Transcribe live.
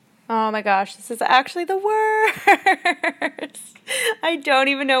Oh my gosh, this is actually the worst. I don't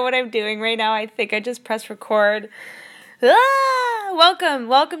even know what I'm doing right now. I think I just pressed record. Welcome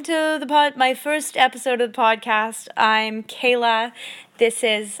to my first episode of the podcast. I'm Kayla. This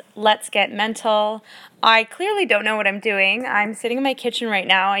is Let's Get Mental. I clearly don't know what I'm doing. I'm sitting in my kitchen right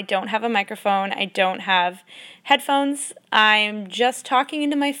now. I don't have a microphone. I don't have headphones. I'm just talking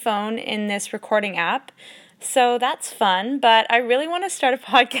into my phone in this recording app. So that's fun, but I really want to start a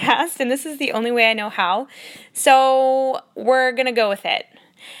podcast, and this is the only way I know how. So we're going to go with it.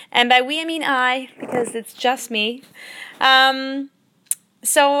 And by we, I mean I, because it's just me. So I'm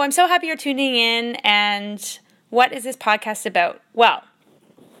so happy you're tuning in, and what is this podcast about? Well,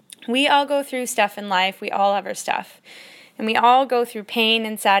 we all go through stuff in life. We all have our stuff. And we all go through pain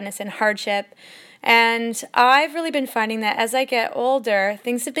and sadness and hardship. And I've really been finding that as I get older,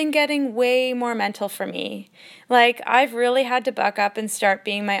 things have been getting way more mental for me. Like, I've really had to buck up and start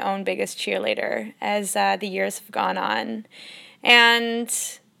being my own biggest cheerleader as the years have gone on. And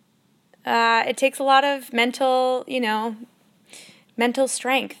it takes a lot of mental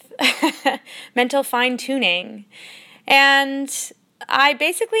strength, mental fine-tuning. And I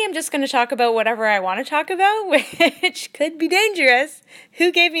basically am just going to talk about whatever I want to talk about, which could be dangerous.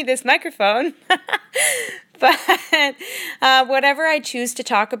 Who gave me this microphone? But whatever I choose to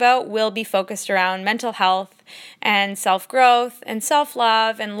talk about will be focused around mental health and self-growth and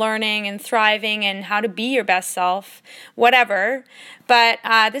self-love and learning and thriving and how to be your best self, whatever. But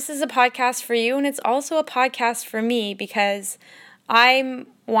this is a podcast for you, and it's also a podcast for me because I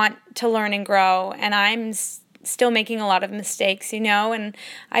want to learn and grow, and I'm still making a lot of mistakes, and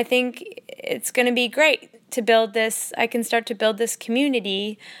I think it's going to be great to build this. I can start to build this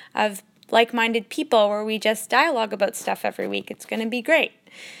community of like-minded people where we just dialogue about stuff every week. It's going to be great.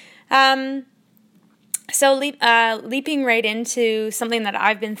 So leaping right into something that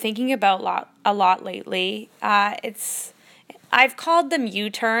I've been thinking about a lot lately, I've called them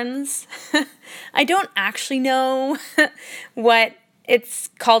U-turns. I don't actually know what it's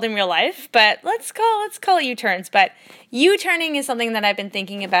called in real life, but let's call it U-turns. But U-turning is something that I've been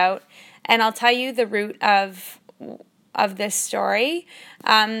thinking about, and I'll tell you the root of this story.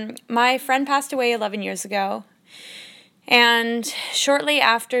 My friend passed away 11 years ago, and shortly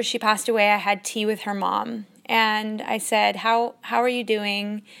after she passed away, I had tea with her mom, and I said, "How are you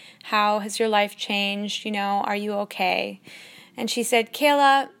doing? How has your life changed? Are you okay?" And she said,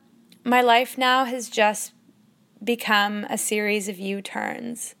 "Kayla, my life now has just become a series of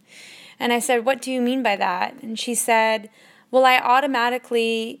U-turns." And I said, "What do you mean by that?" And she said, "Well, I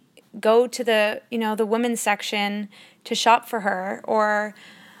automatically go to the women's section to shop for her, or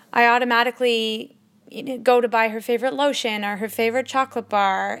I automatically go to buy her favorite lotion or her favorite chocolate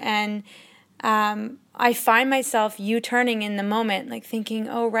bar, and I find myself U-turning in the moment, like thinking,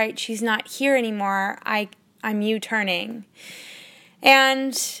 oh, right, she's not here anymore. I'm U-turning."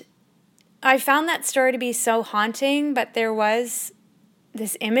 And I found that story to be so haunting, but there was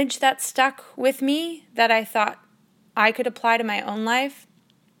this image that stuck with me that I thought I could apply to my own life.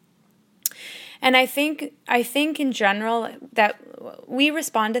 And I think in general that we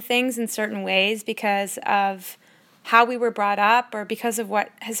respond to things in certain ways because of how we were brought up or because of what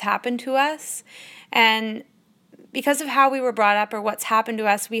has happened to us. And because of how we were brought up or what's happened to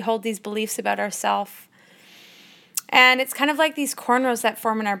us, we hold these beliefs about ourselves. And it's kind of like these cornrows that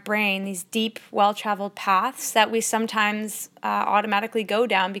form in our brain, these deep, well-traveled paths that we sometimes automatically go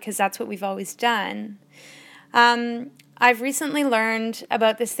down because that's what we've always done. I've recently learned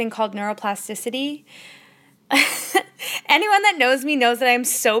about this thing called neuroplasticity. Anyone that knows me knows that I'm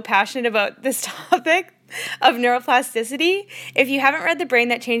so passionate about this topic of neuroplasticity. If you haven't read The Brain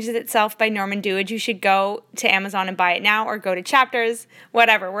That Changes Itself by Norman Duidge, you should go to Amazon and buy it now, or go to Chapters,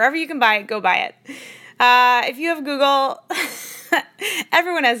 whatever. Wherever you can buy it, go buy it. If you have Google,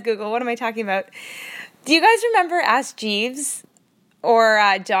 everyone has Google. What am I talking about? Do you guys remember Ask Jeeves or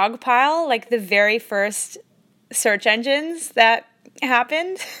Dogpile, like the very first search engines that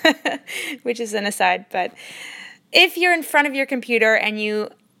happened? Which is an aside, but if you're in front of your computer and you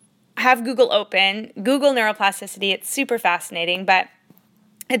have Google open, Google neuroplasticity. It's super fascinating, but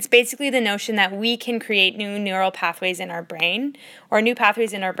it's basically the notion that we can create new neural pathways in our brain, or new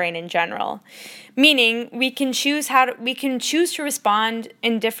pathways in our brain in general. Meaning, we can choose to respond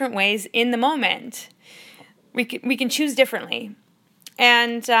in different ways in the moment. We can choose differently.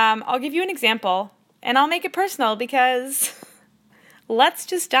 And I'll give you an example, and I'll make it personal because let's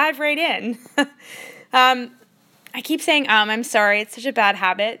just dive right in. I keep saying I'm sorry, it's such a bad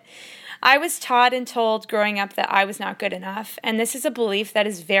habit. I was taught and told growing up that I was not good enough, and this is a belief that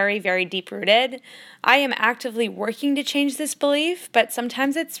is very, very deep-rooted. I am actively working to change this belief, but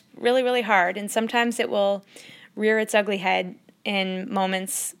sometimes it's really, really hard, and sometimes it will rear its ugly head in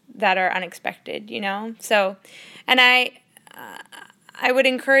moments that are unexpected, you know? So, and I would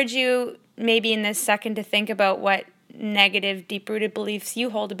encourage you maybe in this second to think about what negative, deep-rooted beliefs you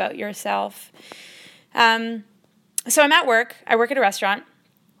hold about yourself. So I'm at work. I work at a restaurant.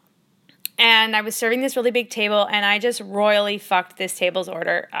 And I was serving this really big table, and I just royally fucked this table's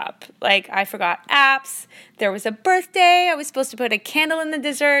order up. Like, I forgot apps. There was a birthday. I was supposed to put a candle in the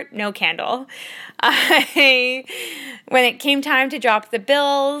dessert. No candle. When it came time to drop the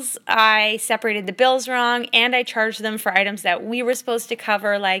bills, I separated the bills wrong, and I charged them for items that we were supposed to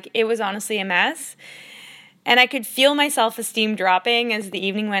cover. Like, it was honestly a mess. And I could feel my self-esteem dropping as the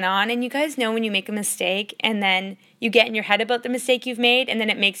evening went on. And you guys know when you make a mistake and then you get in your head about the mistake you've made and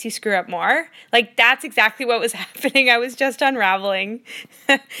then it makes you screw up more. Like, that's exactly what was happening. I was just unraveling.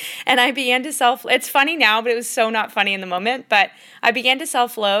 And I began to it's funny now, but it was so not funny in the moment. But I began to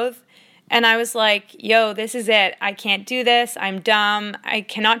self-loathe. And I was like, yo, this is it. I can't do this. I'm dumb. I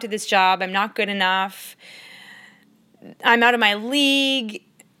cannot do this job. I'm not good enough. I'm out of my league.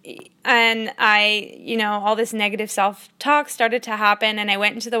 And all this negative self-talk started to happen, and I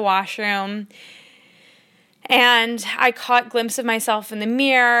went into the washroom, and I caught a glimpse of myself in the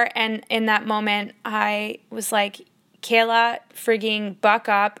mirror, and in that moment, I was like, Kayla, frigging buck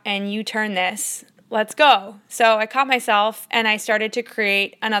up, and you turn this. Let's go. So I caught myself, and I started to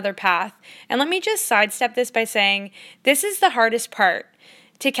create another path. And let me just sidestep this by saying, this is the hardest part,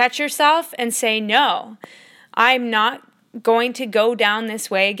 to catch yourself and say, no, I'm not going to go down this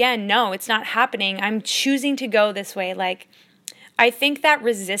way again. No, it's not happening. I'm choosing to go this way. Like, I think that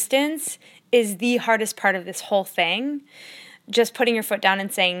resistance is the hardest part of this whole thing. Just putting your foot down and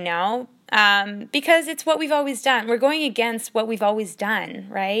saying no, because it's what we've always done. We're going against what we've always done,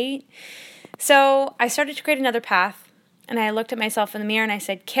 right? So I started to create another path, and I looked at myself in the mirror and I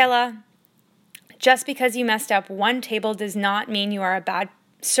said, Kayla, just because you messed up one table does not mean you are a bad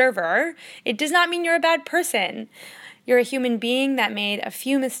server. It does not mean you're a bad person. You're a human being that made a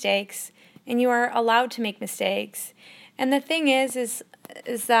few mistakes, and you are allowed to make mistakes. And the thing is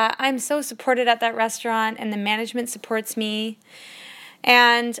that I'm so supported at that restaurant, and the management supports me.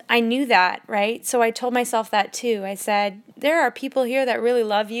 And I knew that, right? So I told myself that too. I said, there are people here that really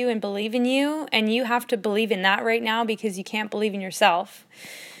love you and believe in you, and you have to believe in that right now because you can't believe in yourself.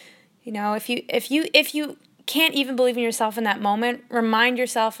 You know, if you can't even believe in yourself in that moment, remind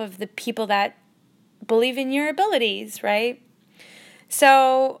yourself of the people that believe in your abilities, right?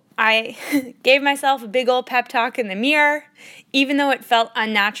 So I gave myself a big old pep talk in the mirror, even though it felt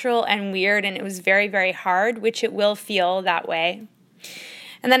unnatural and weird and it was very, very hard, which it will feel that way.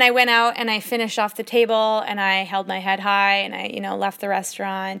 And then I went out and I finished off the table and I held my head high and I, left the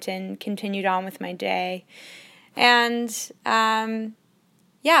restaurant and continued on with my day. And so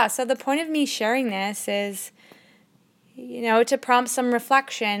the point of me sharing this is, to prompt some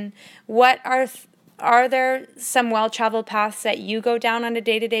reflection. What are there some well-traveled paths that you go down on a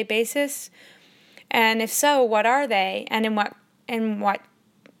day-to-day basis? And if so, what are they? And in what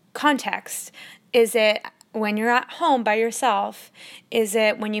context? Is it when you're at home by yourself? Is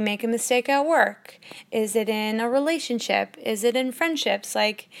it when you make a mistake at work? Is it in a relationship? Is it in friendships?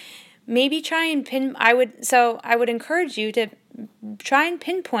 Like, maybe try and I would encourage you to try and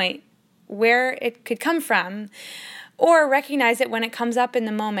pinpoint where it could come from, or recognize it when it comes up in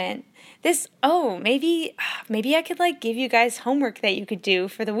the moment. Maybe I could give you guys homework that you could do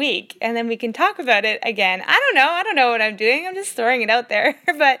for the week, and then we can talk about it again. I don't know what I'm doing. I'm just throwing it out there.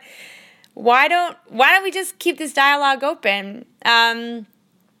 But why don't we just keep this dialogue open?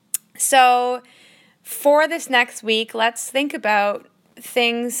 So for this next week, let's think about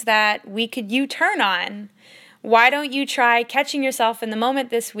things that we could U-turn on. Why don't you try catching yourself in the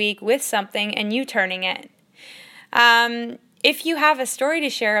moment this week with something and U-turning it? If you have a story to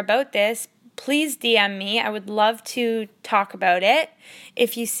share about this, please DM me. I would love to talk about it.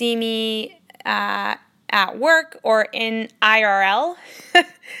 If you see me at work or in IRL,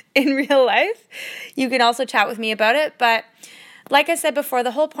 in real life, you can also chat with me about it. But like I said before,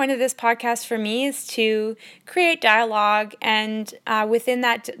 the whole point of this podcast for me is to create dialogue, and within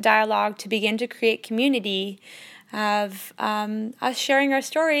that dialogue to begin to create community of us sharing our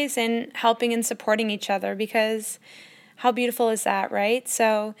stories and helping and supporting each other, because how beautiful is that, right?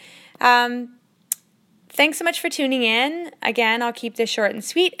 So thanks so much for tuning in. Again, I'll keep this short and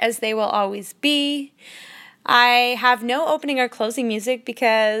sweet, as they will always be. I have no opening or closing music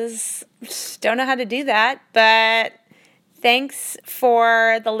because don't know how to do that, but Thanks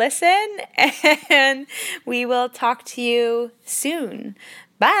for the listen, and we will talk to you soon.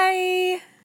 Bye.